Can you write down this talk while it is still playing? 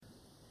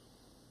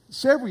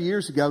Several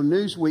years ago,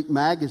 Newsweek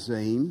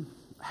magazine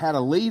had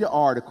a lead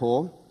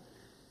article,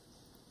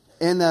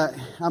 and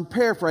I'm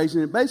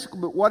paraphrasing it, basically,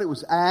 but what it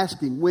was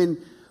asking,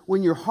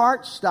 when your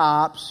heart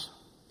stops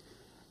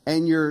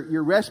and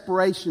your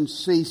respiration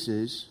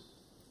ceases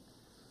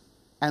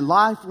and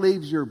life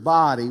leaves your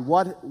body,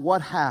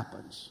 what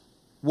happens?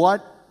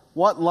 What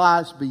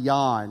lies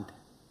beyond?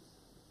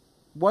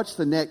 What's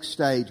the next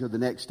stage or the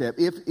next step?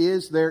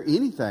 Is there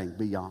anything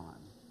beyond?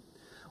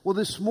 Well,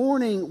 this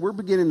morning we're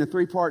beginning a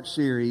 3-part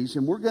series,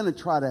 and we're going to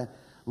try to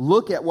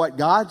look at what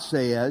God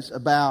says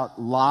about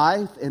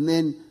life and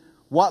then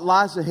what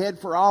lies ahead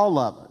for all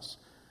of us.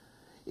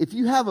 If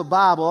you have a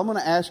Bible, I'm going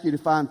to ask you to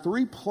find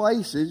 3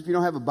 places. If you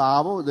don't have a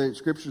Bible, the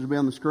scriptures will be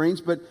on the screens,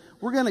 but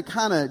we're going to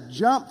kind of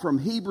jump from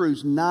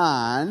Hebrews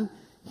 9,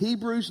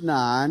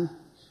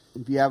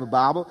 if you have a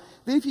Bible.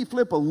 Then if you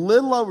flip a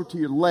little over to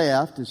your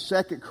left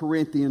to 2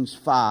 Corinthians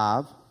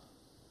 5.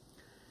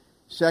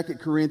 2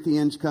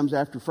 Corinthians comes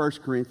after 1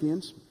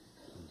 Corinthians.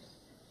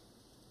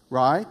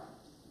 Right?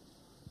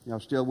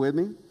 Y'all still with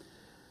me?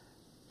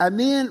 And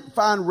then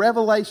find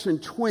Revelation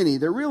 20.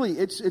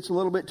 It's a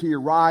little bit to your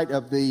right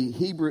of the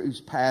Hebrews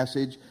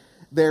passage.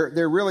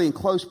 They're really in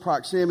close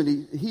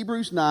proximity.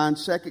 Hebrews 9,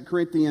 2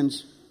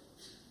 Corinthians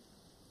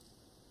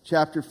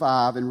chapter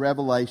 5, and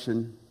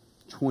Revelation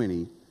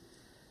 20.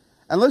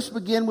 And let's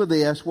begin with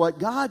this. What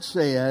God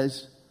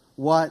says,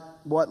 what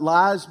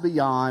lies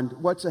beyond,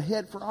 what's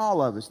ahead for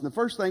all of us. And the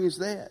first thing is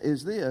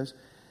this.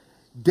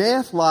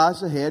 Death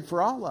lies ahead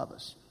for all of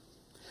us.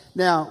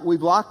 Now,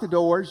 we've locked the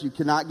doors. You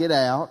cannot get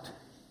out.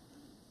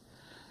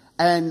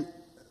 And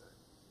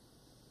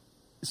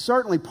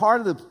certainly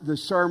part of the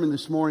sermon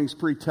this morning is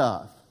pretty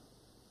tough.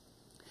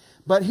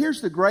 But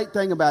here's the great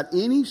thing about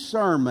any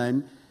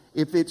sermon.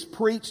 If it's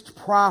preached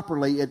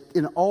properly, it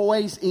can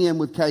always end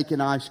with cake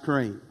and ice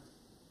cream.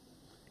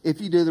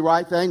 If you do the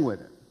right thing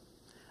with it.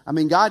 I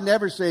mean, God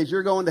never says,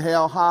 you're going to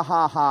hell, ha,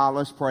 ha, ha,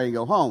 let's pray and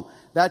go home.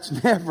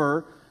 That's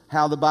never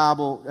how the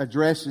Bible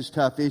addresses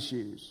tough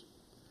issues.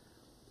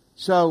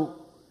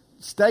 So,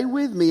 stay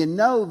with me and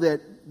know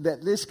that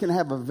this can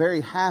have a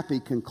very happy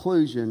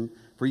conclusion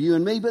for you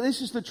and me. But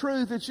this is the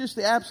truth. It's just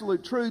the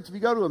absolute truth. If you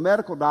go to a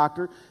medical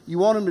doctor, you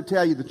want him to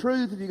tell you the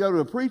truth. If you go to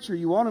a preacher,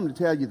 you want him to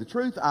tell you the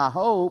truth. I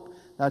hope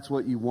that's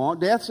what you want.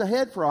 Death's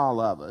ahead for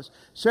all of us.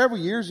 Several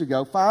years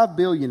ago, 5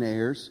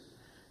 billionaires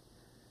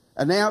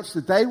announced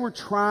that they were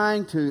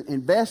trying to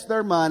invest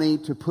their money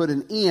to put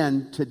an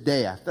end to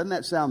death. Doesn't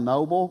that sound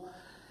noble?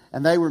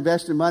 And they were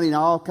investing money in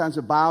all kinds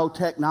of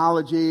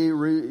biotechnology,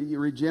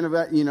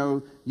 regenerate.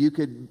 You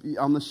could,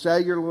 on the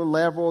cellular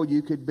level,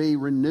 you could be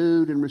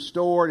renewed and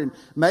restored and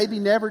maybe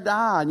never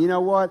die. And you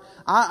know what?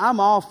 I'm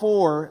all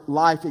for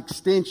life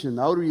extension.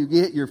 The older you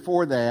get, you're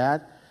for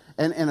that.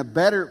 And a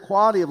better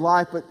quality of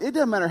life. But it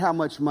doesn't matter how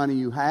much money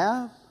you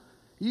have.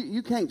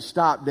 You can't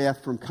stop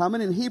death from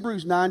coming. In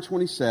Hebrews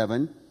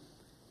 9:27,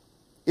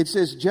 it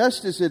says,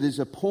 just as it is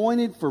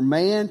appointed for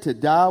man to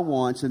die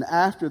once, and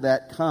after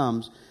that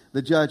comes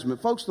the judgment.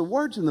 Folks, the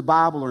words in the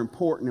Bible are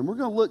important, and we're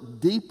going to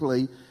look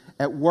deeply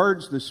at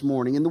words this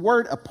morning. And the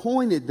word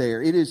appointed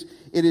there, it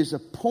is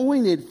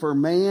appointed for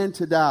man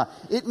to die.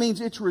 It means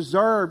it's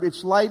reserved,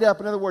 it's laid up.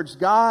 In other words,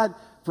 God,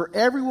 for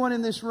everyone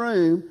in this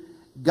room,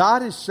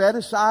 God has set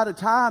aside a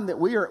time that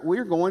we are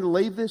going to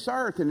leave this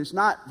earth. And it's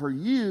not for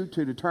you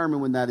to determine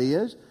when that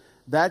is.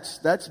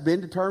 That's been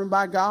determined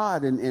by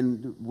God,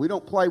 and we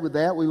don't play with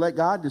that. We let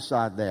God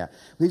decide that.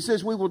 He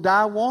says we will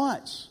die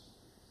once.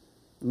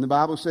 And the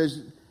Bible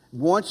says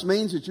once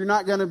means that you're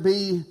not going to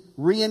be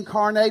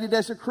reincarnated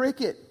as a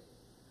cricket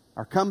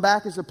or come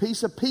back as a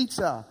piece of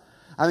pizza.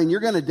 I mean,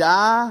 you're going to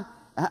die.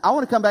 I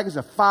want to come back as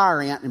a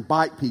fire ant and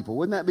bite people.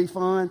 Wouldn't that be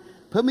fun?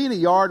 Put me in a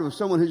yard with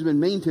someone who's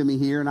been mean to me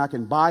here, and I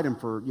can bite them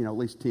for, at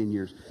least 10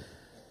 years.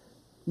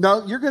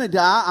 No, you're going to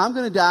die. I'm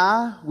going to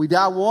die. We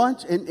die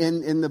once.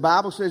 And the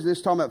Bible says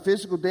this, talking about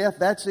physical death.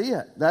 That's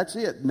it. That's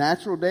it.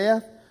 Natural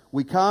death.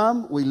 We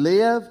come, we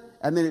live,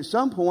 and then at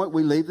some point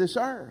we leave this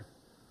earth.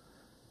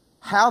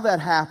 How that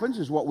happens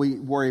is what we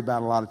worry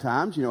about a lot of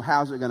times.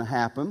 How's it going to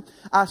happen?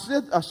 I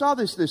saw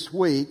this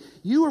week.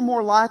 You are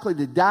more likely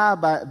to die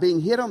by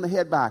being hit on the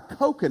head by a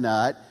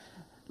coconut.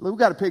 We've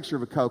got a picture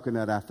of a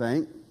coconut, I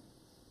think.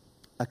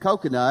 A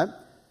coconut.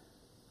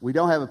 We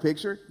don't have a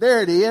picture.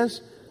 There it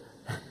is.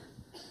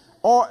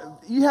 Or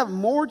you have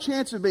more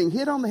chance of being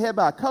hit on the head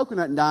by a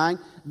coconut and dying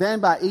than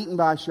by eaten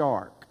by a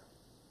shark.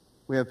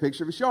 We have a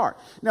picture of a shark.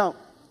 Now,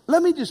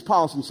 let me just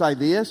pause and say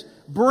this.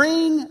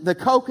 Bring the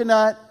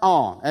coconut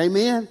on.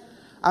 Amen?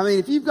 I mean,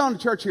 if you've gone to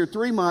church here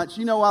 3 months,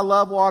 you know I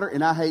love water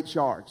and I hate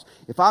sharks.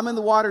 If I'm in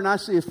the water and I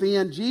see a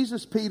fin,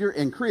 Jesus, Peter,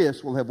 and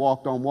Chris will have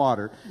walked on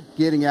water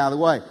getting out of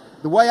the way.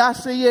 The way I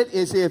see it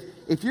is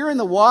if you're in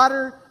the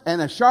water and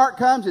a shark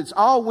comes, it's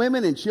all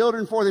women and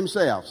children for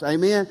themselves.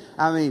 Amen?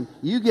 I mean,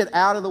 you get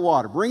out of the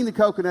water. Bring the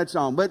coconuts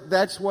on. But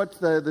that's what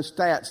the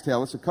stats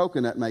tell us. A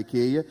coconut may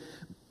kill you.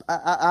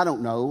 I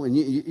don't know, and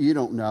you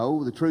don't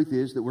know. The truth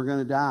is that we're going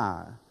to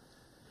die.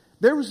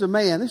 There was a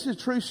man, this is a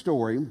true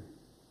story,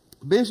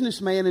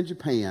 businessman in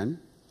Japan,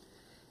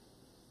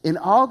 In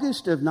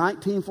August of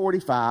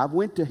 1945,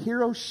 went to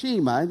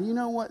Hiroshima. Do you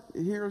know what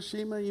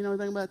Hiroshima, you know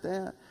anything about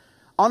that?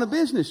 On a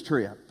business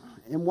trip.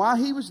 And while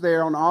he was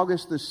there on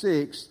August the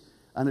 6th,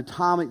 an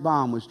atomic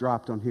bomb was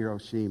dropped on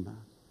Hiroshima.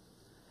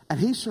 And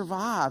he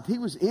survived. He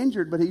was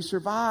injured, but he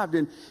survived.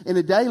 And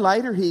a day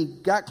later, he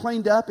got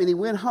cleaned up and he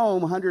went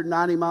home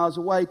 190 miles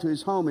away to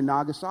his home in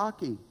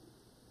Nagasaki,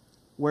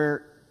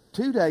 where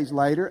 2 days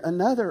later,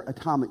 another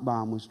atomic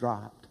bomb was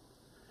dropped.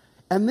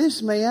 And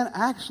this man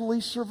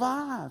actually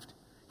survived.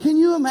 Can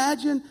you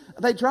imagine?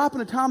 They drop an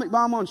atomic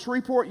bomb on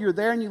Shreveport, you're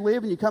there and you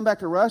live, and you come back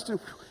to Ruston,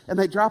 and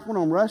they drop one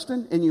on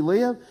Ruston and you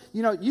live.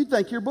 You know, you'd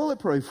think you're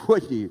bulletproof,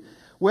 wouldn't you?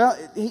 Well,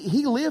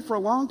 he lived for a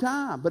long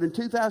time, but in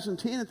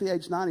 2010, at the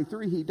age of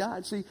 93, he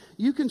died. See,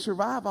 you can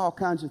survive all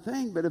kinds of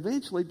things, but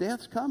eventually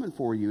death's coming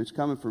for you. It's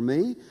coming for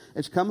me.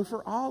 It's coming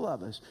for all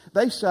of us.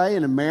 They say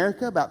in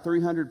America about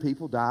 300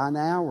 people die an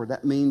hour.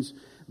 That means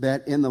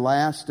that in the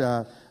last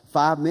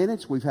 5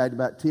 minutes, we've had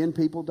about 10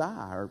 people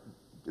die, or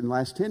in the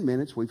last 10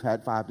 minutes, we've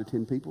had 5 to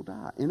 10 people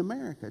die in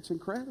America. It's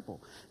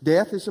incredible.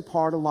 Death is a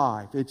part of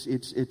life.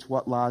 It's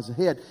what lies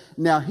ahead.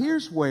 Now,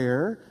 here's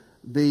where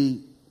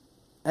the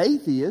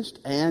atheist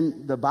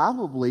and the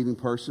Bible-believing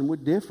person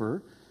would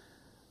differ.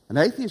 An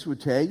atheist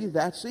would tell you,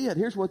 that's it.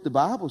 Here's what the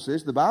Bible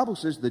says. The Bible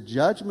says the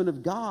judgment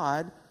of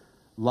God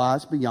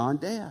lies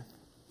beyond death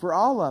for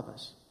all of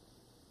us.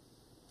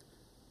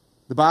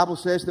 The Bible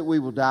says that we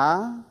will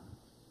die,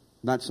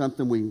 not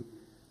something we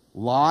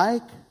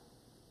like,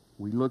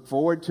 we look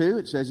forward to.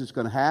 It says it's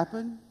going to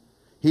happen.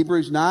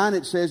 Hebrews 9,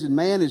 it says that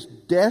man is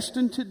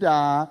destined to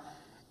die,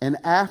 and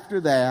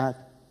after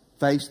that,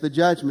 face the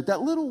judgment.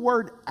 That little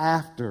word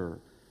after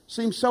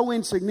seems so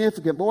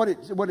insignificant, but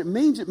what it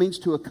means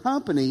to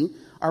accompany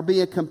or be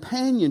a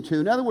companion to.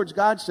 In other words,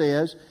 God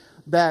says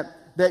that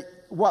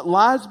what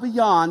lies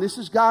beyond, this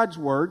is God's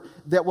word,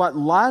 that what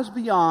lies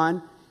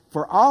beyond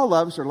for all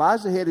of us or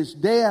lies ahead is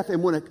death,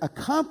 and when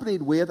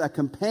accompanied with a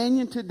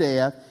companion to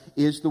death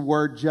is the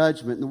word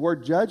judgment. And the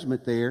word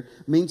judgment there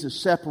means a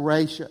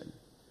separation.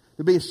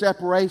 To be a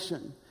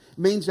separation. It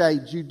means a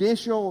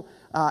judicial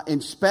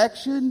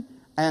inspection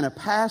and a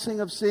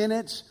passing of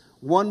sentence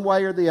one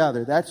way or the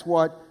other. That's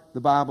what the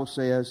Bible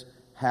says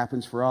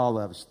happens for all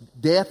of us.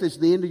 Death is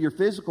the end of your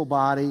physical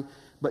body,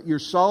 but your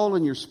soul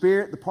and your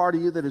spirit, the part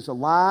of you that is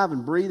alive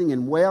and breathing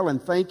and well and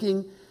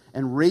thinking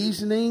and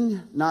reasoning,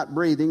 not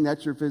breathing,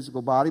 that's your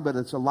physical body, but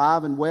it's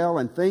alive and well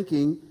and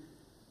thinking,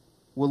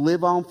 will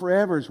live on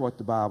forever is what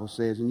the Bible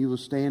says, and you will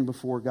stand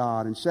before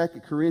God. In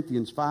 2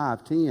 Corinthians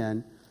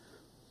 5:10,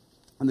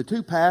 and the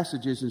two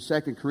passages in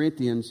 2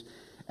 Corinthians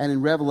and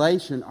in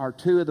Revelation are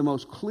two of the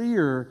most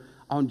clear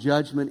on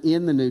judgment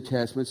in the New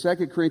Testament.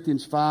 2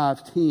 Corinthians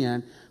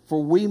 5:10,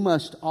 for we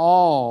must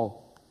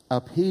all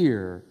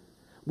appear.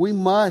 We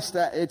must.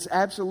 It's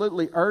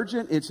absolutely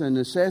urgent. It's a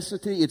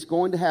necessity. It's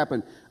going to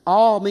happen.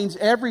 All means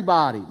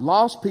everybody.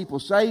 Lost people,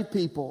 saved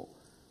people.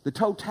 The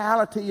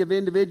totality of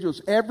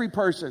individuals. Every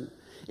person.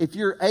 If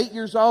you're 8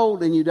 years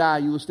old and you die,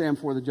 you will stand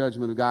before the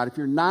judgment of God. If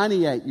you're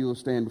 98, you will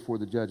stand before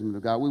the judgment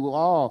of God. We will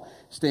all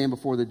stand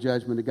before the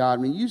judgment of God.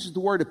 When he uses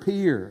the word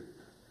appear,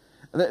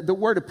 the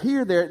word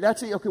appear there,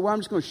 that's it. Okay, well, I'm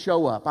just going to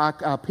show up. I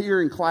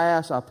appear in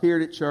class. I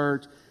appeared at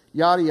church.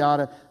 Yada,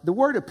 yada. The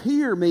word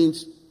appear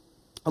means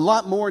a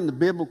lot more in the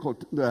biblical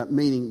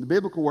meaning, the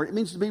biblical word. It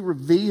means to be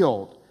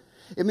revealed.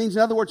 It means,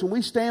 in other words, when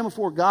we stand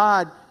before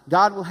God,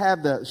 God will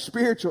have the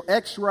spiritual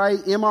X-ray,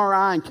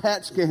 MRI, and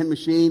CAT scan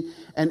machine,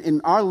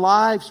 and our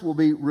lives will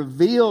be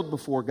revealed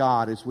before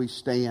God as we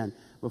stand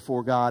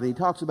before God. And he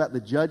talks about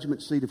the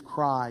judgment seat of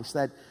Christ.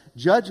 That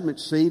judgment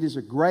seat is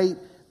a great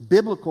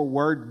biblical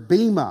word,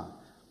 bema.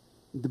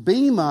 The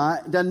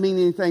bema doesn't mean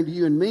anything to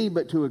you and me,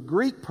 but to a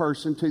Greek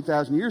person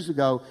 2,000 years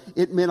ago,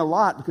 it meant a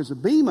lot, because a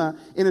bema,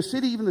 in a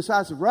city even the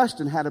size of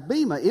Ruston, had a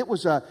bema. It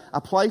was a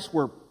place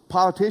where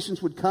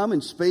politicians would come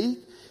and speak.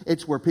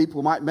 It's where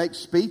people might make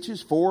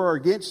speeches for or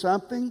against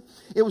something.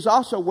 It was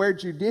also where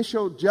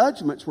judicial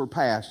judgments were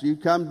passed.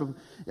 You'd come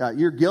to,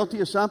 you're guilty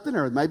of something,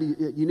 or maybe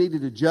you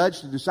needed a judge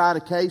to decide a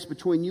case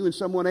between you and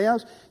someone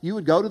else. You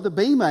would go to the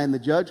bema, and the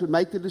judge would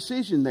make the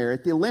decision there.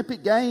 At the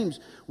Olympic Games,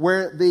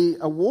 where the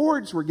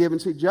awards were given,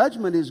 see,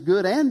 judgment is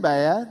good and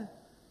bad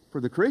for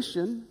the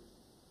Christian.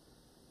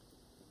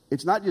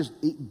 It's not just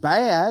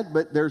bad,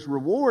 but there's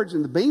rewards.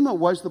 And the bema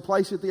was the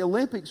place at the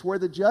Olympics where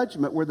the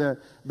judgment, where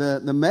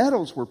the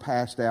medals were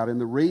passed out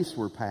and the wreaths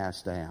were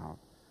passed out.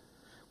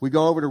 We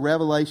go over to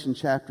Revelation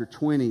chapter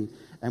 20,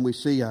 and we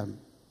see a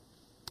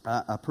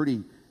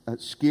pretty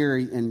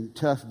scary and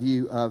tough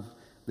view of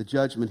the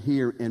judgment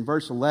here. In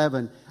verse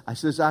 11, it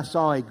says, I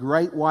saw a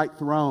great white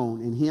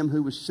throne and him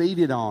who was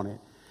seated on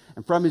it.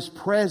 And from his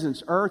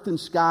presence, earth and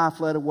sky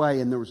fled away,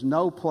 and there was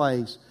no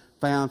place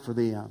found for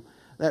them.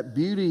 That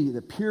beauty,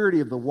 the purity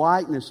of the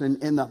whiteness,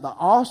 and the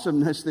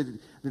awesomeness that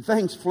the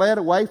things fled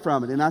away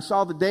from it. And I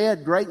saw the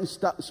dead, great and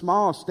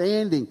small,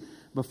 standing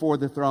before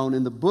the throne.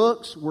 And the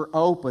books were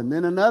open.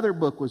 Then another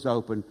book was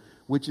opened,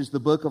 which is the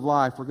book of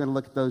life. We're going to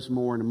look at those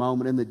more in a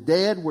moment. And the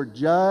dead were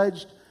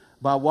judged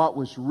by what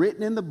was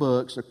written in the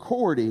books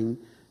according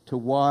to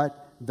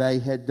what they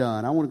had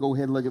done. I want to go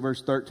ahead and look at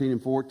verse 13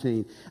 and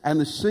 14. And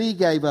the sea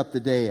gave up the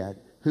dead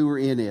who were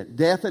in it.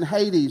 Death and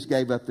Hades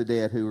gave up the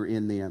dead who were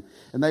in them.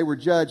 And they were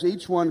judged,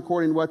 each one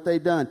according to what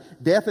they'd done.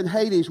 Death and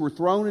Hades were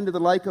thrown into the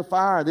lake of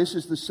fire. This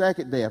is the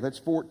second death. That's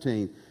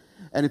 14.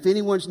 And if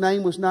anyone's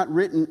name was not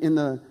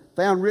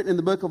found written in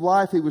the book of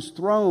life, he was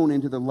thrown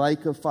into the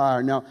lake of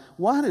fire. Now,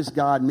 why does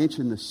God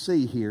mention the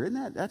sea here?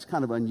 That's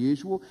kind of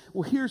unusual.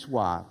 Well, here's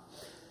why.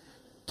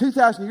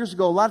 2,000 years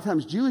ago, a lot of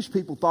times Jewish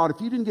people thought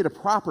if you didn't get a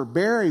proper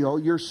burial,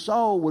 your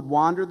soul would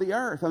wander the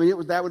earth. I mean,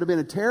 that would have been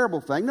a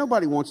terrible thing.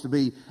 Nobody wants to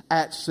be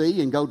at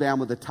sea and go down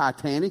with the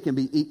Titanic and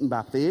be eaten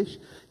by fish.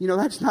 You know,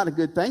 that's not a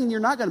good thing, and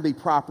you're not going to be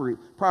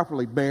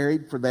properly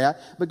buried for that.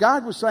 But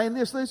God was saying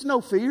this, there's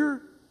no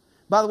fear.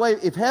 By the way,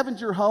 if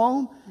heaven's your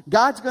home,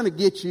 God's going to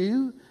get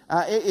you.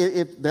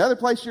 If the other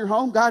place you're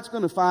home, God's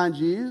going to find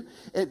you.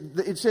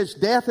 It says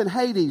death and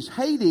Hades.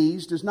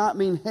 Hades does not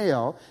mean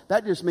hell.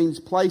 That just means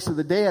place of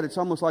the dead. It's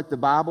almost like the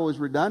Bible is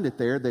redundant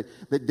there,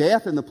 that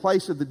death and the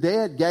place of the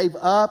dead gave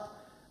up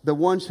the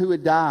ones who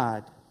had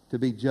died to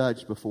be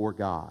judged before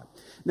God.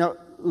 Now,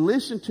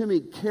 listen to me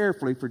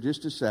carefully for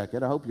just a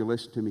second. I hope you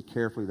listen to me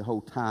carefully the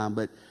whole time,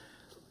 but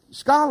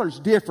scholars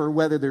differ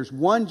whether there's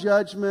one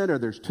judgment or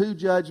there's two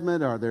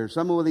judgments or there's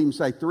someone would even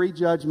say three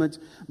judgments.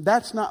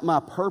 That's not my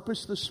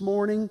purpose this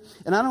morning,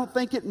 and I don't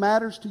think it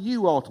matters to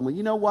you ultimately.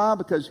 You know why?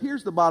 Because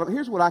here's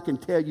what I can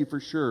tell you for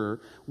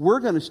sure. We're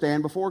going to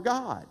stand before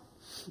God.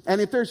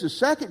 And if there's a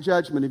second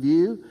judgment of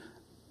you,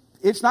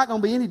 it's not going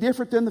to be any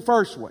different than the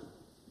first one.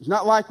 It's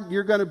not like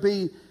you're going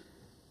to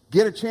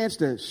get a chance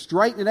to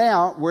straighten it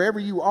out wherever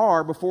you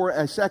are before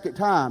a second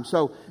time.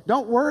 So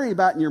don't worry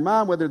about in your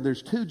mind whether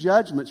there's two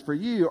judgments for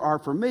you or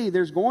for me.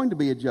 There's going to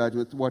be a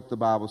judgment, what the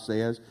Bible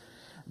says,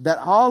 that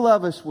all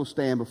of us will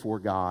stand before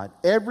God,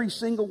 every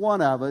single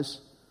one of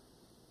us,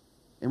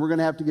 and we're going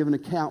to have to give an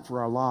account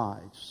for our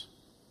lives.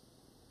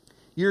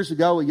 Years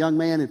ago, a young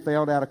man had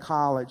failed out of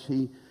college.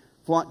 He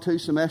flunked 2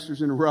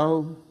 semesters in a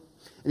row,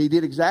 and he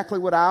did exactly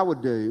what I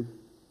would do.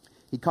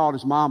 He called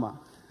his mama.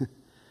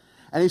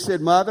 And he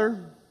said,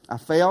 "Mother, I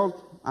failed.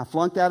 I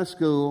flunked out of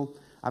school.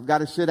 I've got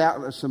to sit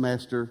out a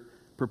semester.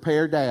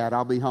 Prepare Dad.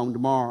 I'll be home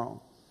tomorrow."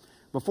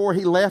 Before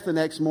he left the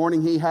next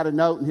morning, he had a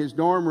note in his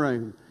dorm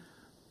room.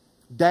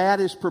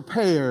 "Dad is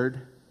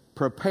prepared.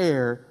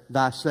 Prepare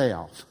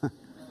thyself."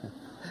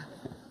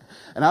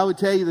 And I would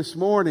tell you this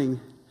morning,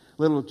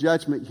 little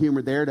judgment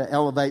humor there to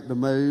elevate the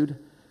mood.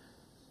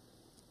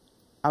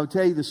 I would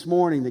tell you this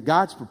morning that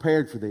God's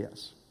prepared for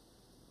this.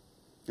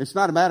 It's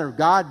not a matter of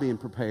God being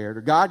prepared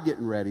or God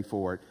getting ready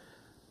for it.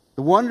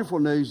 The wonderful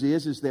news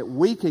is that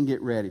we can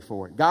get ready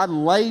for it. God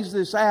lays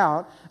this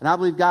out, and I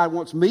believe God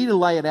wants me to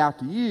lay it out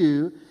to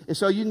you, and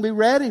so you can be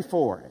ready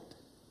for it.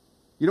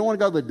 You don't want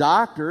to go to the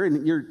doctor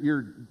and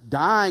you're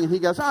dying, and he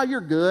goes, "Oh,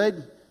 you're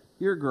good.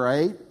 You're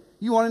great."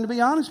 You want him to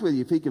be honest with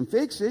you. If he can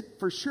fix it,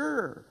 for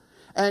sure.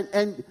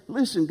 And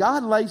listen,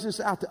 God lays this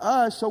out to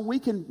us so we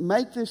can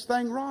make this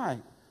thing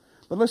right.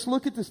 But let's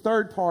look at the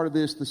third part of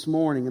this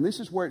morning, and this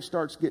is where it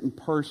starts getting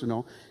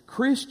personal.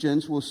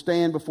 Christians will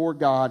stand before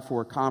God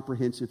for a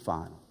comprehensive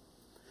final.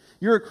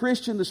 You're a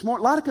Christian this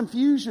morning. A lot of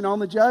confusion on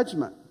the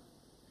judgment.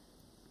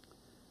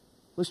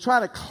 Let's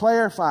try to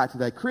clarify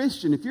today.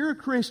 Christian, if you're a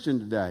Christian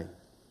today,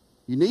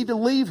 you need to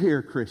leave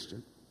here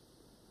Christian.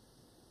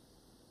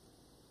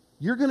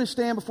 You're going to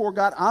stand before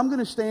God. I'm going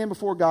to stand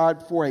before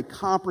God for a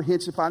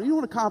comprehensive final. You know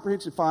what a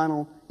comprehensive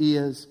final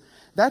is?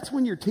 That's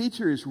when your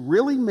teacher is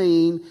really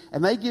mean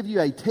and they give you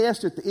a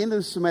test at the end of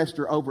the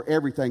semester over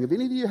everything. Have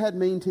any of you had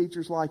mean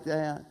teachers like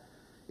that?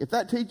 If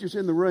that teacher's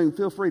in the room,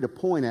 feel free to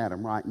point at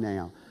them right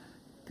now.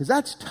 Because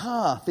that's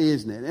tough,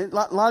 isn't it? And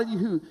a lot of you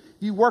who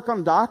you work on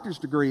a doctor's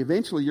degree,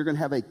 eventually you're going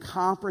to have a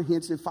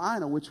comprehensive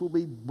final, which will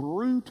be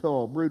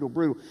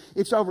brutal.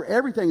 It's over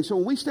everything. So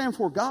when we stand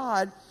before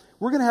God,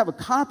 we're going to have a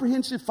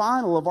comprehensive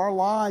final of our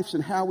lives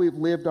and how we've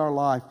lived our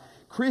life.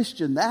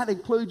 Christian, that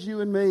includes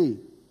you and me.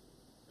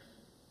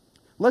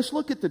 Let's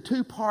look at the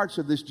two parts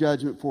of this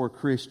judgment for a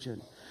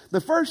Christian. The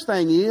first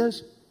thing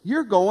is,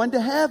 you're going to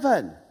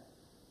heaven.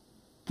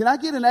 Can I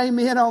get an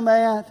amen on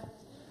that?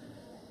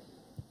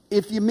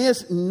 If you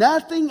miss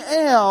nothing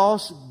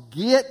else,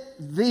 get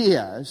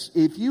this.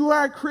 If you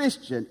are a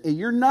Christian and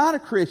you're not a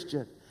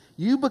Christian,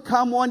 you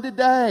become one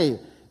today.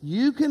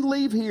 You can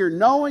leave here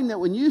knowing that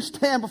when you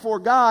stand before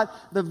God,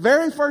 the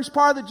very first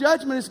part of the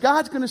judgment is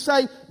God's going to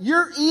say,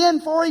 "You're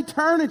in for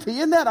eternity."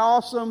 Isn't that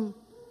awesome?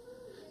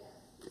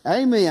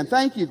 Amen.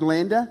 Thank you,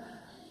 Glenda.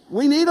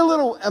 We need a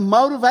little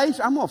motivation.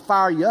 I'm going to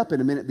fire you up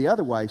in a minute the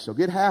other way, so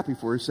get happy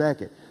for a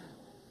second.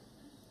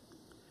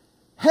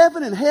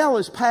 Heaven and hell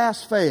is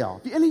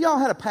pass-fail. Any of y'all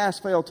had a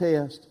pass-fail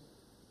test?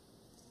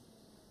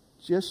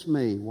 Just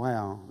me.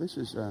 Wow. This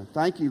is,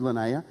 thank you,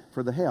 Linnea,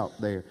 for the help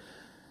there.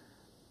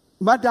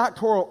 My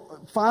doctoral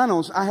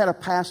finals, I had a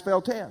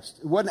pass-fail test.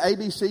 It wasn't A,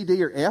 B, C,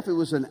 D, or F. It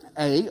was an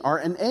A or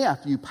an F.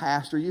 You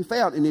passed or you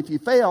failed. And if you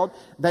failed,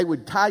 they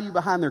would tie you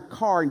behind their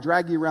car and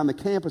drag you around the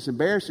campus,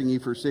 embarrassing you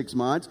for 6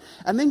 months,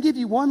 and then give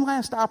you one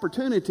last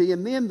opportunity,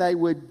 and then they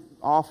would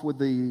off with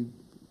the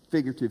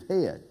figurative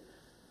head.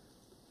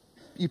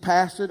 you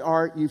passed it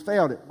or you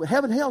failed it.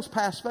 Heaven, hell's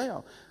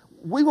pass-fail.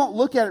 We won't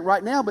look at it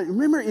right now, but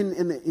remember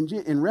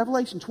in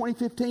Revelation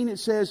 20:15 it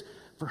says,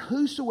 "For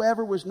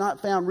whosoever was not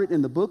found written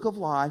in the book of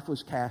life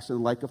was cast in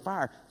the lake of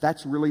fire."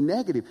 That's really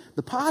negative.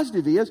 The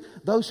positive is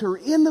those who are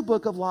in the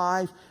book of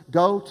life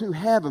go to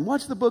heaven.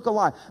 What's the book of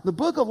life? The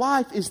book of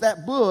life is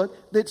that book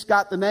that's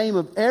got the name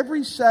of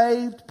every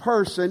saved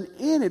person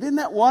in it. Isn't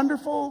that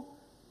wonderful?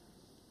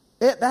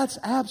 That's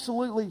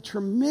absolutely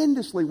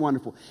tremendously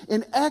wonderful.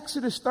 In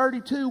Exodus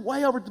 32,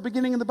 way over at the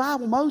beginning of the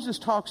Bible, Moses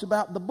talks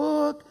about the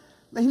book.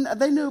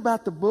 They knew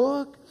about the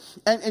book.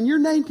 And your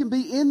name can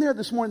be in there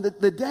this morning.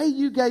 The day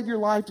you gave your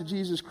life to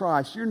Jesus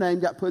Christ, your name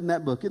got put in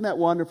that book. Isn't that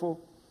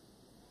wonderful?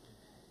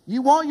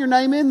 You want your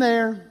name in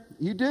there.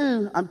 You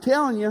do. I'm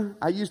telling you.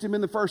 I used him in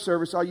the first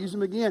service. I'll use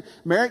him again.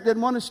 Merrick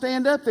didn't want to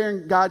stand up there,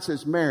 and God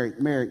says, Merrick,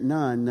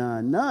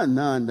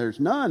 none. There's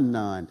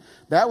none.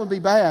 That would be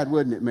bad,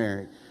 wouldn't it,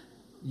 Merrick?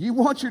 You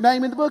want your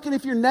name in the book, and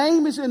if your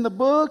name is in the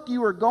book,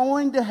 you are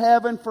going to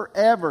heaven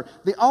forever.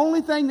 The only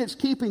thing that's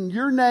keeping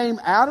your name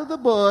out of the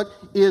book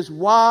is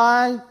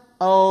YOU.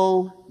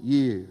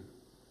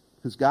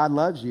 Because God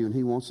loves you, and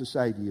He wants to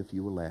save you if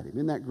you will let Him.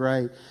 Isn't that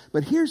great?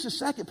 But here's the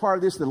second part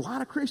of this that a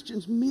lot of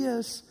Christians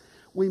miss.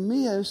 We're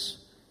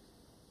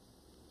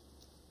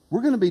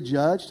going to be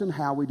judged on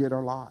how we did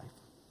our life.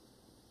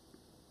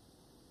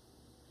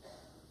 A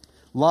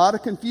lot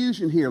of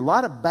confusion here. A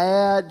lot of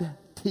bad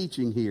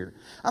teaching here.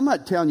 I'm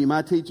not telling you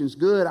my teaching's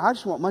good. I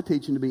just want my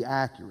teaching to be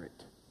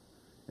accurate.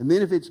 And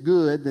then if it's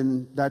good,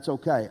 then that's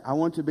okay. I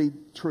want to be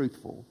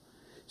truthful.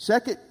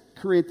 2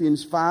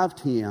 Corinthians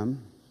 5:10.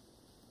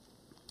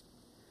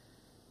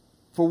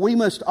 For we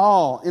must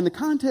all, in the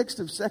context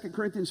of 2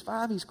 Corinthians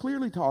 5, he's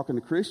clearly talking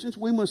to Christians.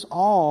 We must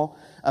all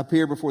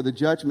appear before the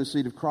judgment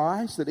seat of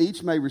Christ, that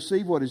each may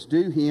receive what is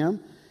due him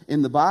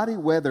in the body,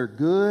 whether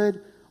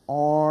good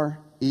or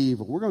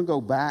evil. We're going to go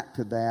back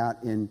to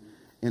that in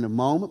a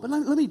moment. But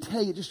let me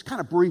tell you just kind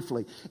of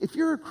briefly. If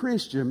you're a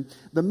Christian,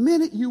 the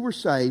minute you were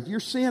saved, your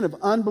sin of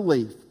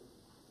unbelief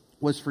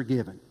was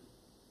forgiven.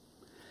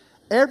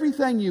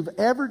 Everything you've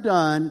ever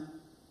done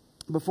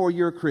before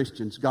you're a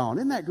Christian's gone.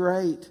 Isn't that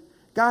great?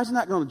 God's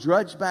not going to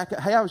drudge back.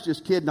 Hey, I was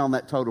just kidding on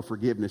that total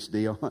forgiveness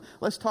deal.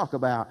 Let's talk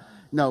about,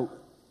 no,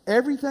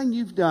 everything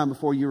you've done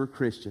before you were a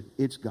Christian,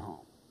 it's gone.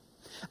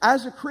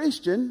 As a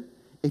Christian,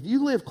 if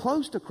you live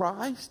close to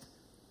Christ,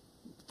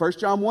 1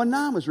 John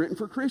 1:9 was written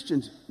for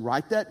Christians.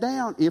 Write that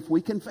down. If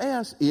we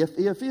confess,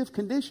 if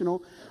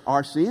conditional,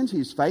 our sins,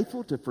 He's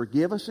faithful to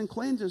forgive us and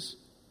cleanse us.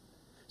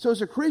 So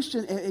as a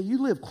Christian, you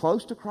live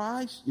close to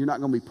Christ. You're not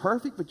going to be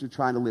perfect, but you're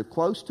trying to live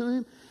close to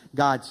Him.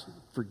 God's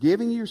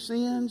forgiving your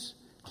sins,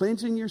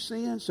 cleansing your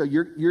sins. So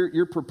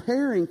you're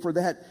preparing for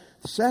that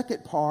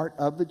second part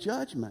of the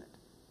judgment.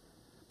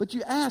 But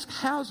you ask,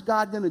 how's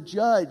God going to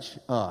judge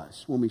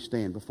us when we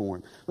stand before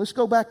Him? Let's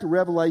go back to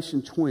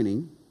Revelation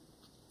 20.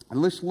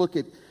 And let's look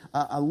at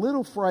a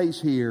little phrase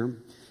here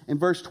in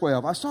verse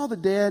 12. I saw the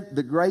dead,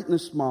 the great and the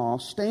small,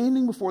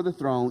 standing before the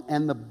throne,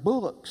 and the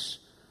books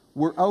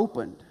were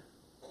opened.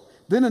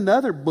 Then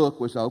another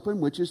book was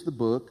opened, which is the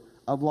book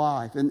of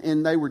life.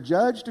 And they were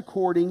judged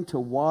according to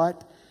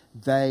what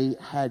they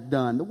had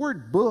done. The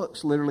word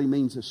books literally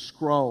means a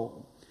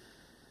scroll.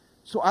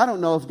 So I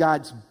don't know if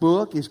God's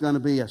book is going to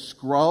be a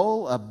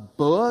scroll, a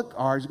book,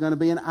 or is it going to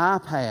be an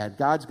iPad.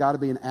 God's got to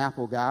be an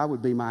Apple guy,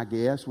 would be my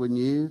guess, wouldn't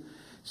you?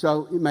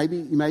 So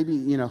maybe,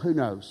 who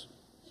knows?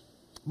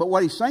 But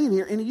what he's saying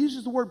here, and he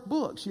uses the word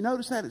books. You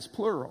notice that? It's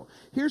plural.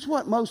 Here's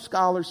what most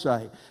scholars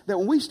say. That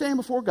when we stand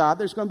before God,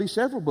 there's going to be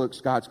several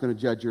books God's going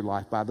to judge your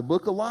life by. The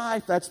book of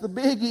life, that's the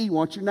biggie. You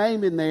want your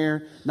name in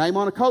there. Name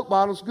on a Coke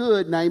bottle's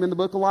good. Name in the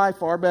book of life,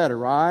 far better,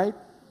 right?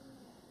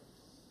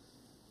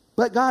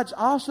 But God's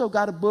also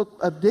got a book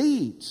of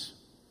deeds.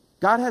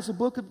 God has a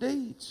book of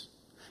deeds.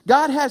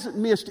 God hasn't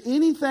missed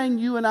anything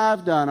you and I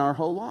have done our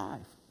whole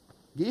life.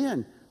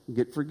 Again, we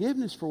get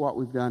forgiveness for what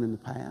we've done in the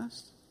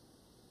past.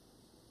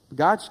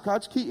 God's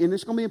key, and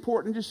it's going to be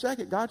important in just a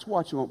second. God's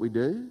watching what we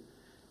do.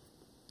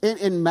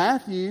 In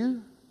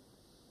Matthew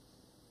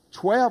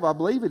 12, I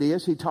believe it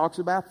is, he talks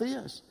about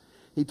this.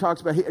 He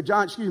talks about,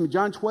 John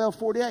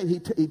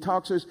 12:48, he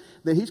talks us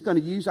that he's going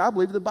to use, I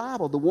believe, the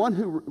Bible. The one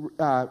who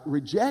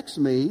rejects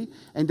me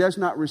and does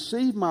not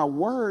receive my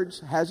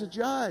words has a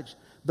judge.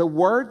 The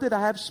word that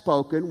I have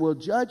spoken will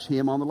judge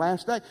him on the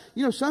last day.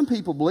 You know, some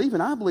people believe,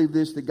 and I believe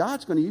this, that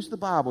God's going to use the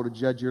Bible to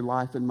judge your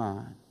life and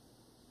mine.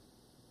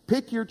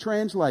 Pick your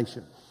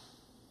translation.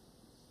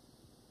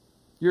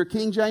 You're a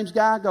King James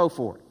guy, go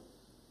for it.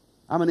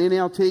 I'm an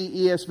NLT,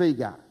 ESV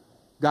guy.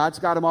 God's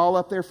got them all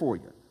up there for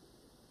you.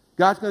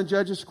 God's going to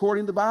judge us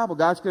according to the Bible.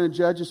 God's going to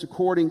judge us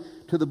according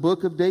to the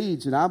book of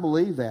deeds, and I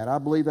believe that. I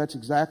believe that's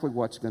exactly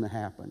what's going to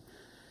happen.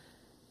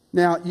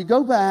 Now, you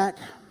go back,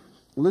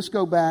 let's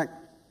go back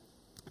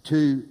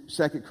to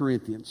 2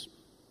 Corinthians.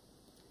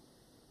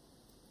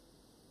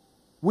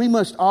 We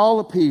must all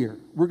appear.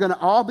 We're going to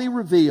all be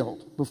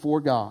revealed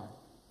before God,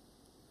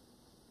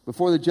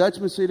 before the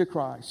judgment seat of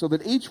Christ, so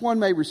that each one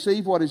may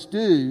receive what is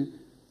due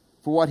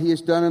for what he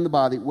has done in the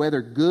body,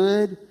 whether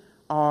good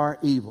are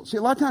evil. See,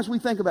 a lot of times we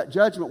think about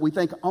judgment, we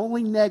think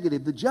only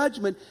negative. The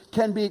judgment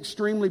can be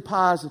extremely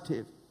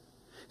positive.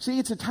 See,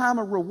 it's a time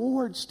of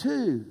rewards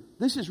too.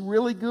 This is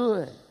really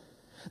good.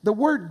 The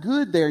word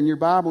good there in your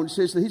Bible, it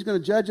says that He's going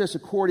to judge us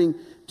according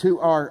to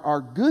our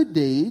good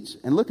deeds.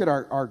 And look at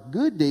our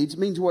good deeds,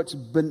 means what's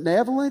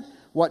benevolent,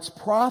 what's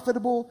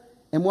profitable,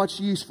 and what's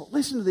useful.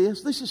 Listen to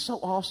this. This is so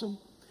awesome.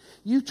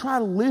 You try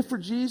to live for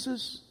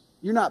Jesus.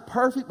 You're not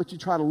perfect, but you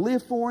try to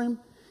live for Him.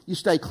 You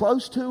stay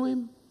close to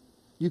Him.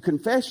 You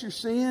confess your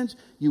sins.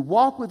 You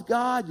walk with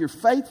God. You're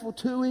faithful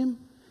to Him.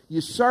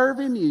 You serve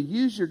Him. You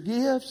use your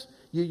gifts.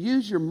 You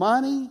use your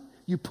money.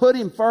 You put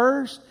Him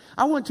first.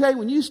 I want to tell you,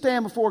 when you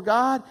stand before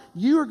God,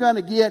 you are going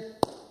to get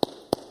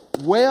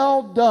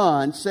well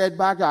done said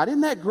by God.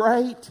 Isn't that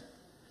great?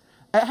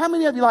 How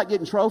many of you like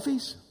getting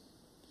trophies?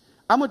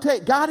 I'm going to tell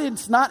you, God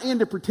is not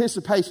into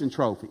participation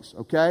trophies,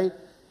 okay?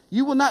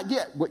 You will not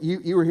get what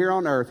you were here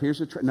on earth. Here's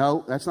a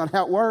no, that's not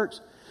how it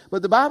works.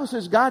 But the Bible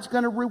says God's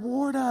going to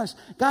reward us.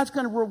 God's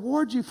going to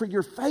reward you for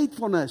your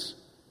faithfulness,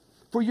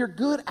 for your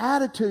good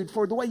attitude,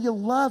 for the way you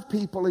love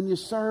people and you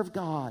serve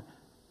God.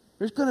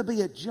 There's going to be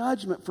a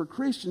judgment for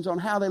Christians on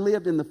how they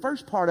lived in the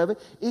first part of it.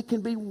 It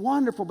can be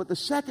wonderful, but the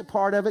second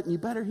part of it, and you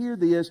better hear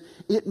this,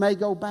 it may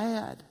go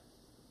bad.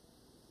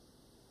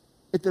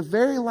 At the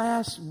very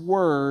last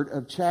word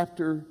of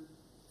chapter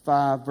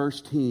 5,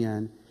 verse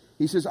 10,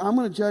 He says, I'm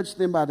going to judge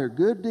them by their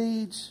good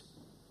deeds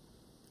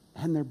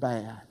and their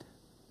bad.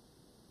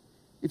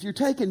 If you're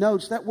taking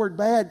notes, that word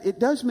bad, it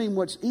does mean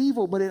what's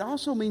evil, but it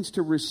also means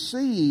to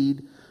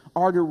recede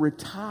or to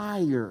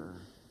retire.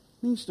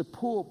 It means to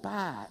pull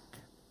back.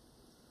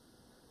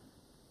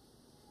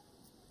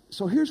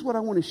 So here's what I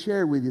want to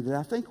share with you that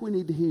I think we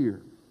need to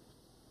hear.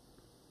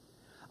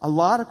 A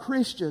lot of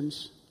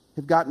Christians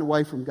have gotten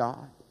away from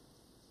God.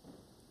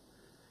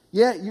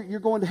 Yeah, you're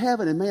going to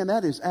heaven, and man,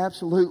 that is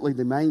absolutely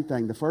the main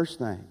thing, the first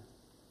thing.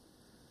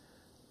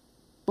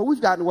 But we've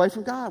gotten away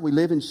from God. We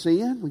live in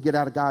sin. We get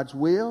out of God's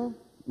will.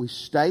 We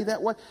stay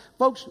that way.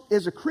 Folks,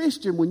 as a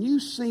Christian, when you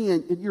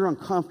sin, you're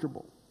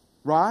uncomfortable,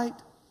 right?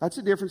 That's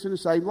the difference in a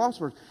saved lost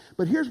person.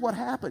 But here's what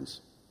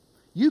happens.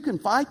 You can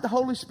fight the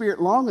Holy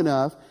Spirit long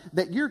enough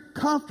that you're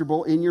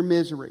comfortable in your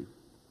misery.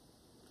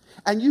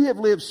 And you have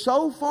lived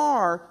so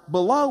far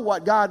below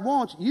what God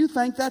wants, you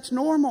think that's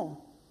normal.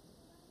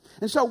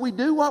 And so we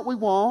do what we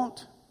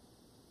want.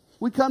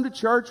 We come to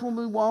church when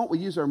we want. We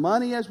use our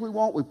money as we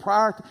want. We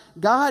prioritize.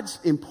 God's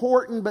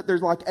important, but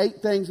there's like 8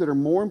 things that are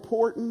more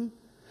important.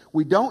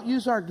 We don't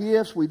use our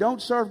gifts. We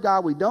don't serve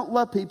God. We don't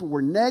love people.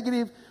 We're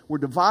negative. We're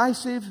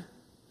divisive.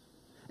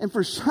 And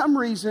for some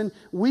reason,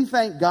 we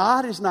think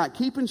God is not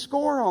keeping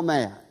score on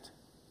that.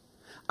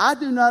 I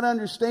do not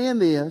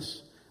understand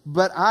this,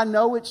 but I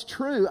know it's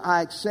true.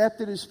 I accept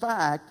it as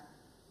fact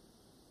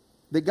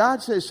that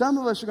God says some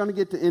of us are going to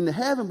get into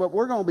heaven, but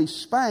we're going to be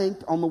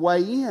spanked on the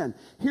way in.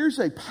 Here's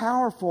a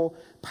powerful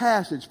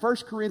passage, 1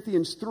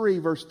 Corinthians 3,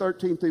 verse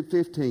 13 through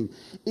 15.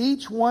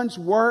 Each one's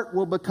work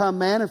will become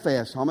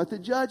manifest. Home at the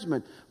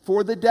judgment.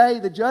 For the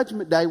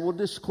judgment day will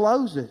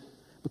disclose it,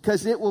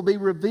 because it will be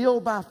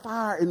revealed by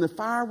fire, and the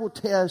fire will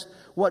test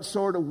what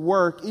sort of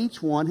work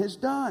each one has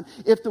done.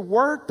 If the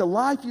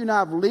life you and I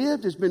have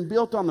lived has been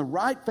built on the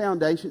right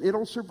foundation,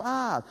 it'll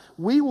survive.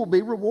 We will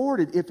be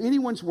rewarded. If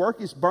anyone's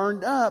work is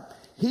burned up,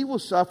 he will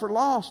suffer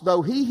loss,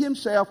 though he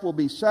himself will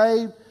be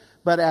saved,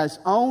 but as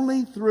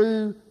only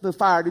through the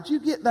fire. Did you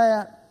get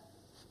that?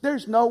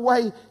 There's no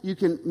way you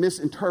can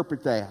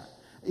misinterpret that.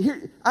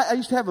 Here, I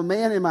used to have a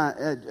man in my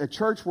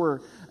church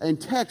in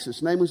Texas.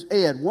 His name was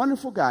Ed.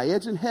 Wonderful guy.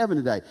 Ed's in heaven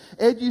today.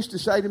 Ed used to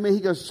say to me, he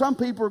goes, some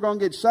people are going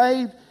to get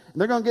saved, and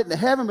they're going to get into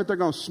heaven, but they're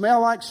going to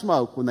smell like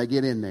smoke when they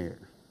get in there.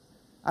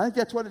 I think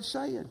that's what it's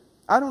saying.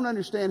 I don't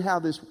understand how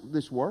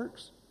this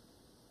works,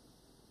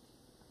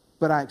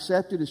 but I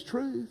accept it as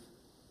truth.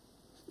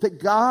 That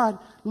God,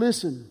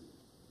 listen,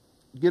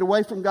 get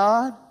away from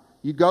God,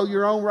 you go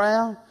your own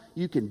route.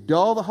 You can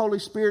dull the Holy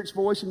Spirit's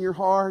voice in your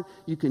heart.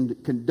 You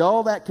can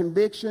dull that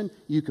conviction.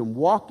 You can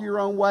walk your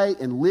own way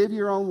and live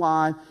your own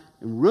life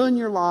and ruin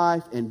your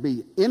life and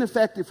be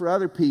ineffective for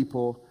other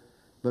people.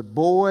 But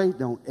boy,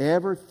 don't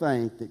ever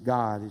think that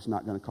God is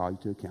not going to call you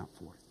to account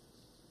for it.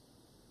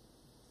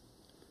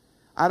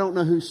 I don't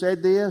know who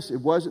said this.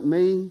 It wasn't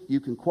me. You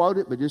can quote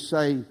it, but just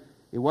say,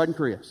 it wasn't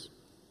Chris.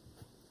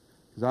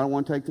 Because I don't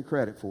want to take the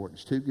credit for it.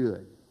 It's too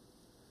good.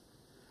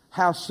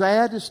 How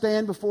sad to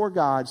stand before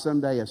God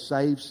someday a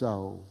saved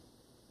soul,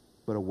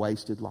 but a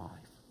wasted life.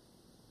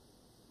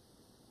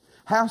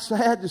 How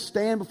sad to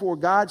stand before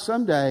God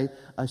someday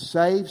a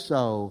saved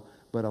soul,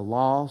 but a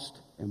lost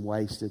and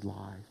wasted life.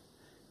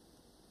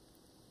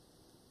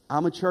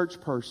 I'm a church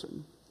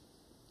person.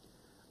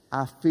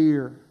 I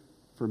fear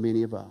for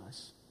many of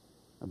us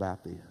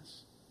about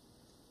this.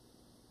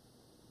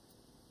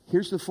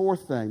 Here's the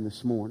fourth thing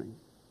this morning.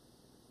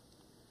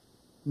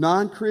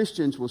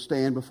 Non-Christians will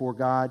stand before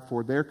God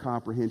for their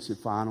comprehensive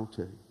final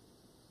too.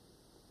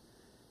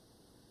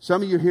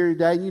 Some of you are here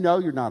today and you know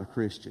you're not a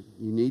Christian.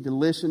 You need to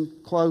listen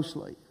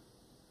closely.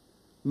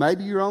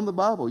 Maybe you're on the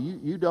bubble.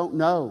 You don't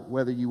know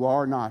whether you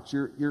are or not.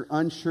 You're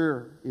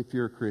unsure if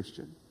you're a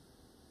Christian.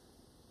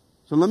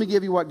 So let me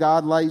give you what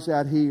God lays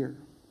out here.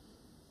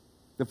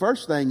 The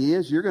first thing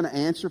is you're going to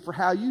answer for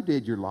how you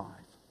did your life.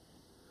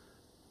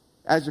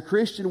 As a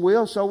Christian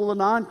will, so will a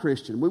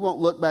non-Christian. We won't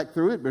look back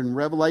through it, but in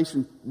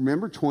Revelation,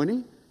 remember,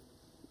 20,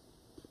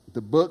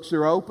 the books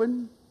are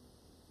open.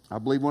 I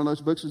believe one of those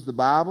books is the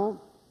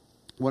Bible.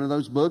 One of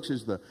those books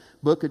is the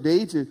Book of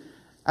Deeds.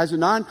 As a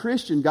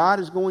non-Christian, God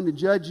is going to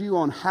judge you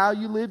on how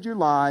you lived your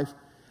life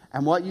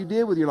and what you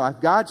did with your life.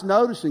 God's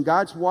noticing,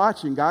 God's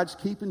watching, God's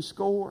keeping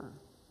score.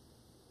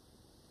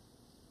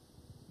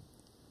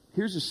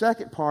 Here's the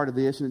second part of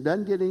this, and it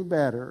doesn't get any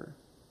better.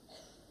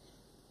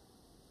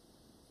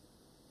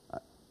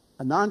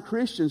 A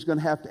non-Christian is going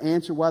to have to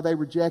answer why they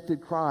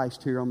rejected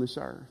Christ here on this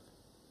earth.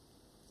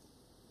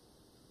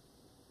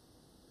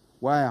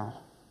 Wow.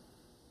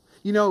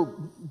 You know,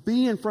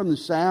 being from the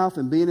South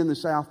and being in the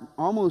South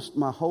almost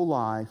my whole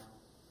life,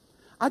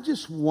 I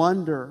just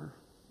wonder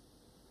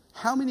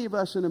how many of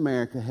us in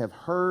America have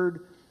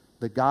heard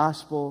the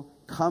gospel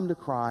come to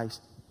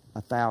Christ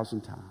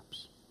 1,000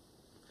 times.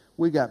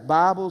 We got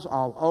Bibles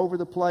all over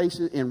the place.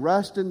 In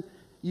Ruston,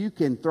 you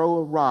can throw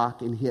a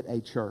rock and hit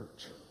a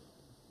church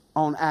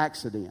on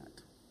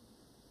accident.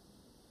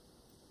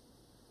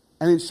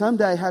 And then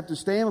someday have to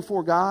stand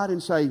before God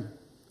and say,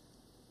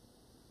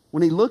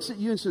 when He looks at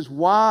you and says,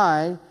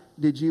 why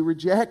did you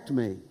reject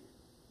me?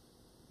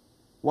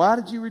 Why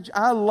did you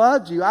I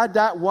loved you. I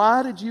died.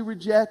 Why did you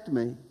reject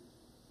me?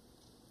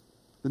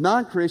 The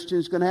non-Christian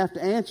is going to have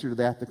to answer to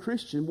that. The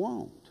Christian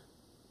won't.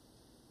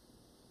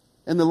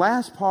 And the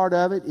last part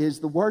of it is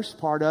the worst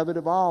part of it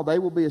of all. They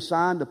will be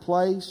assigned a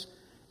place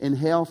in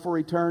hell for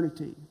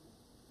eternity.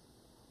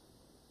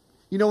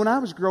 You know, when I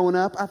was growing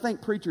up, I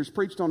think preachers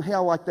preached on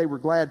hell like they were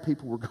glad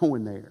people were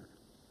going there.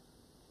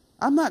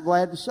 I'm not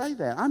glad to say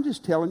that. I'm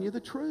just telling you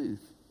the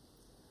truth.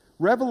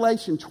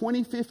 Revelation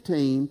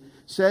 20:15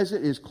 says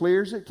it as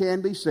clear as it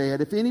can be said.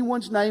 If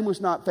anyone's name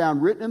was not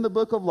found written in the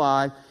book of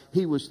life,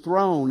 he was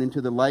thrown into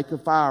the lake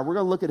of fire. We're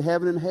going to look at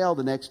heaven and hell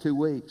the next 2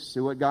 weeks, see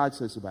what God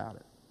says about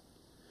it.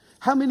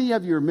 How many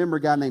of you remember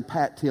a guy named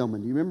Pat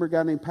Tillman? Do you remember a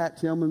guy named Pat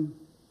Tillman?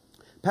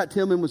 Pat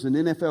Tillman was an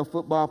NFL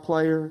football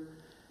player,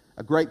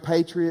 a great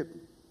patriot.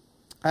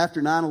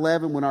 After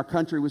 9/11, when our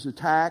country was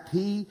attacked,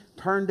 he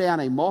turned down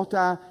a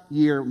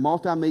multi-year,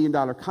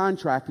 multi-million-dollar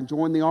contract and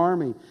joined the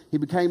Army. He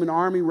became an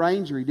Army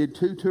Ranger. He did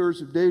 2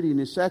 tours of duty. In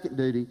his second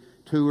duty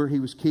tour, he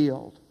was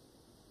killed.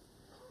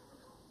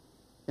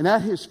 And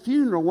at his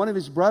funeral, one of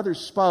his brothers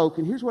spoke,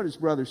 and here's what his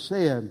brother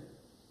said.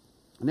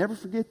 I'll never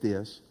forget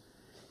this.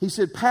 He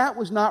said, Pat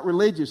was not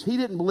religious. He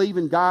didn't believe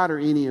in God or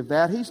any of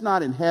that. He's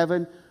not in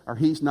heaven or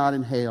he's not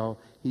in hell.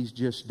 He's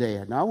just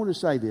dead. Now, I want to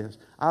say this.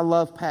 I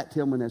love Pat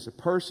Tillman as a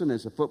person,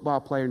 as a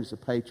football player, and as a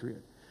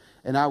patriot.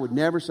 And I would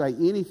never say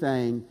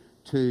anything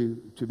to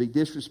be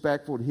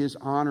disrespectful to his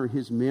honor,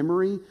 his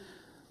memory.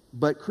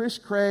 But Chris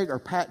Craig or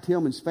Pat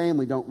Tillman's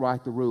family don't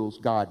write the rules.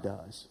 God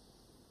does.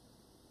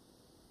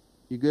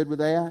 You good with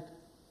that?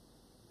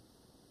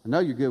 I know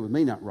you're good with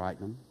me not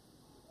writing them.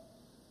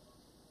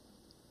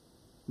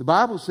 The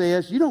Bible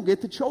says you don't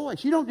get the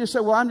choice. You don't just say,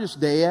 well, I'm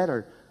just dead,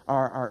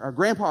 or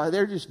Grandpa,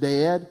 they're just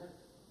dead.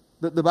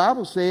 The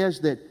Bible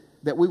says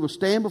that we will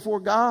stand before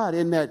God,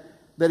 and that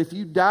if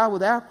you die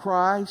without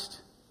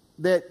Christ,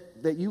 that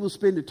you will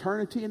spend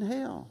eternity in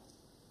hell.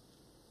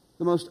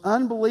 The most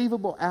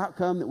unbelievable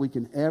outcome that we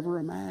can ever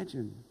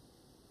imagine.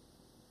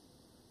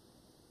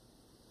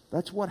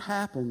 That's what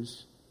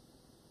happens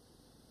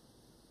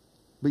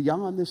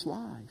beyond this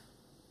life.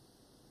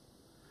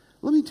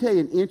 Let me tell you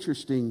an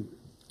interesting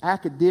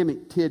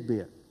academic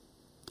tidbit,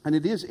 and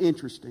it is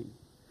interesting.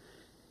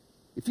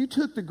 If you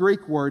took the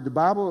Greek word, the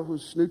Bible,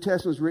 New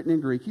Testament was written in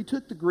Greek, you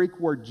took the Greek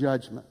word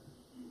judgment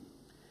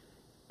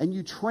and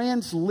you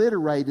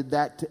transliterated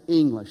that to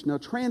English. Now,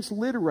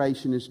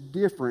 transliteration is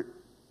different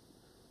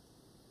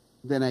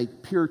than a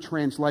pure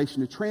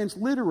translation. To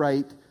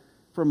transliterate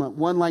from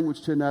one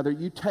language to another,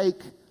 you take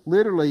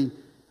literally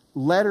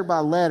letter by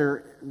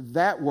letter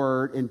that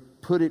word and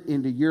put it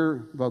into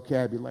your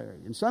vocabulary.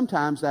 And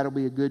sometimes that'll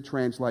be a good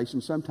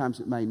translation.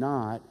 Sometimes it may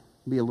not.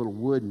 Be a little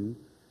wooden.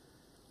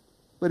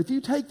 But if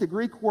you take the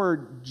Greek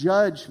word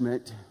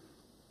judgment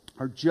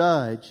or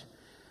judge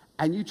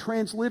and you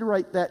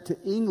transliterate that to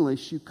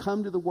English, you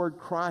come to the word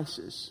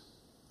crisis.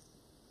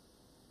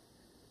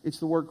 It's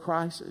the word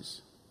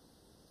crisis.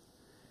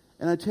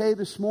 And I tell you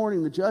this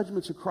morning, the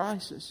judgment's a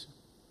crisis.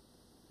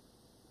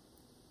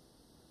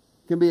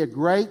 It can be a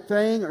great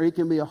thing or it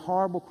can be a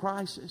horrible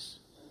crisis.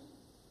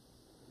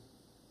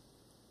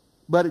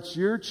 But it's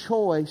your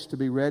choice to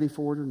be ready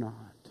for it or not.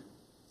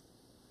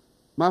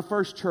 My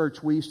first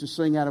church, we used to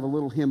sing out of a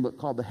little hymn book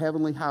called the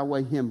Heavenly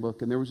Highway Hymn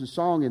Book, and there was a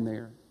song in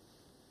there.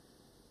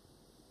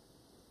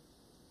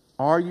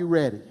 Are you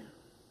ready?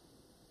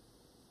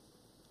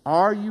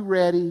 Are you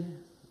ready?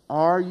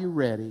 Are you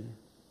ready?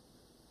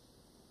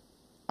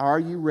 Are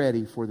you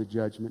ready for the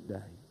judgment day?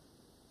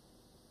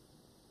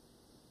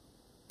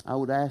 I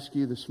would ask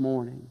you this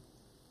morning,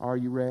 are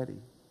you ready?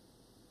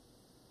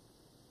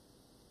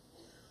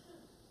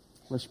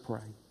 Let's pray.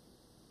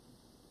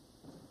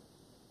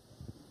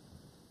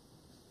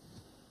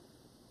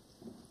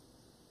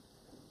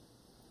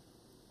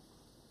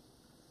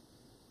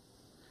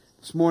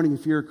 This morning,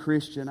 if you're a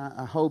Christian,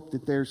 I hope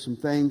that there's some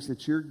things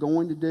that you're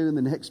going to do in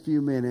the next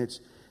few minutes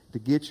to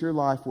get your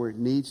life where it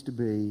needs to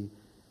be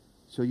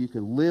so you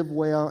can live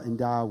well and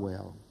die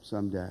well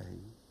someday.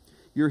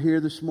 You're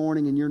here this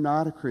morning and you're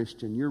not a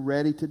Christian. You're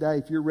ready today.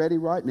 If you're ready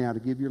right now to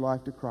give your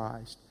life to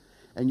Christ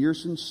and you're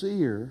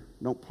sincere,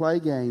 don't play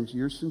games,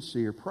 you're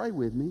sincere, pray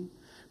with me.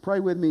 Pray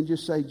with me and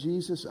just say,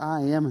 Jesus,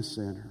 I am a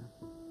sinner.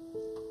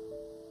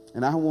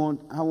 And I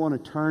want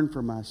to turn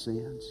from my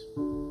sins.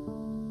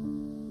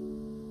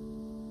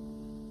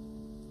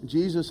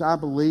 Jesus, I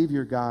believe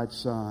you're God's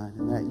Son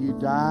and that you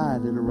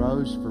died and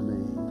arose for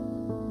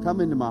me. Come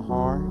into my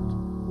heart.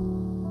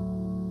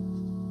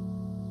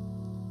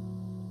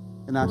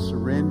 And I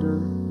surrender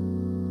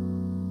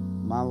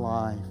my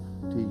life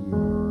to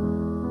you.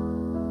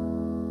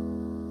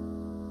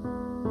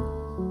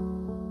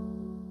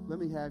 Let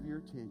me have your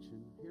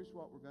attention. Here's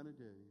what we're going to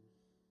do.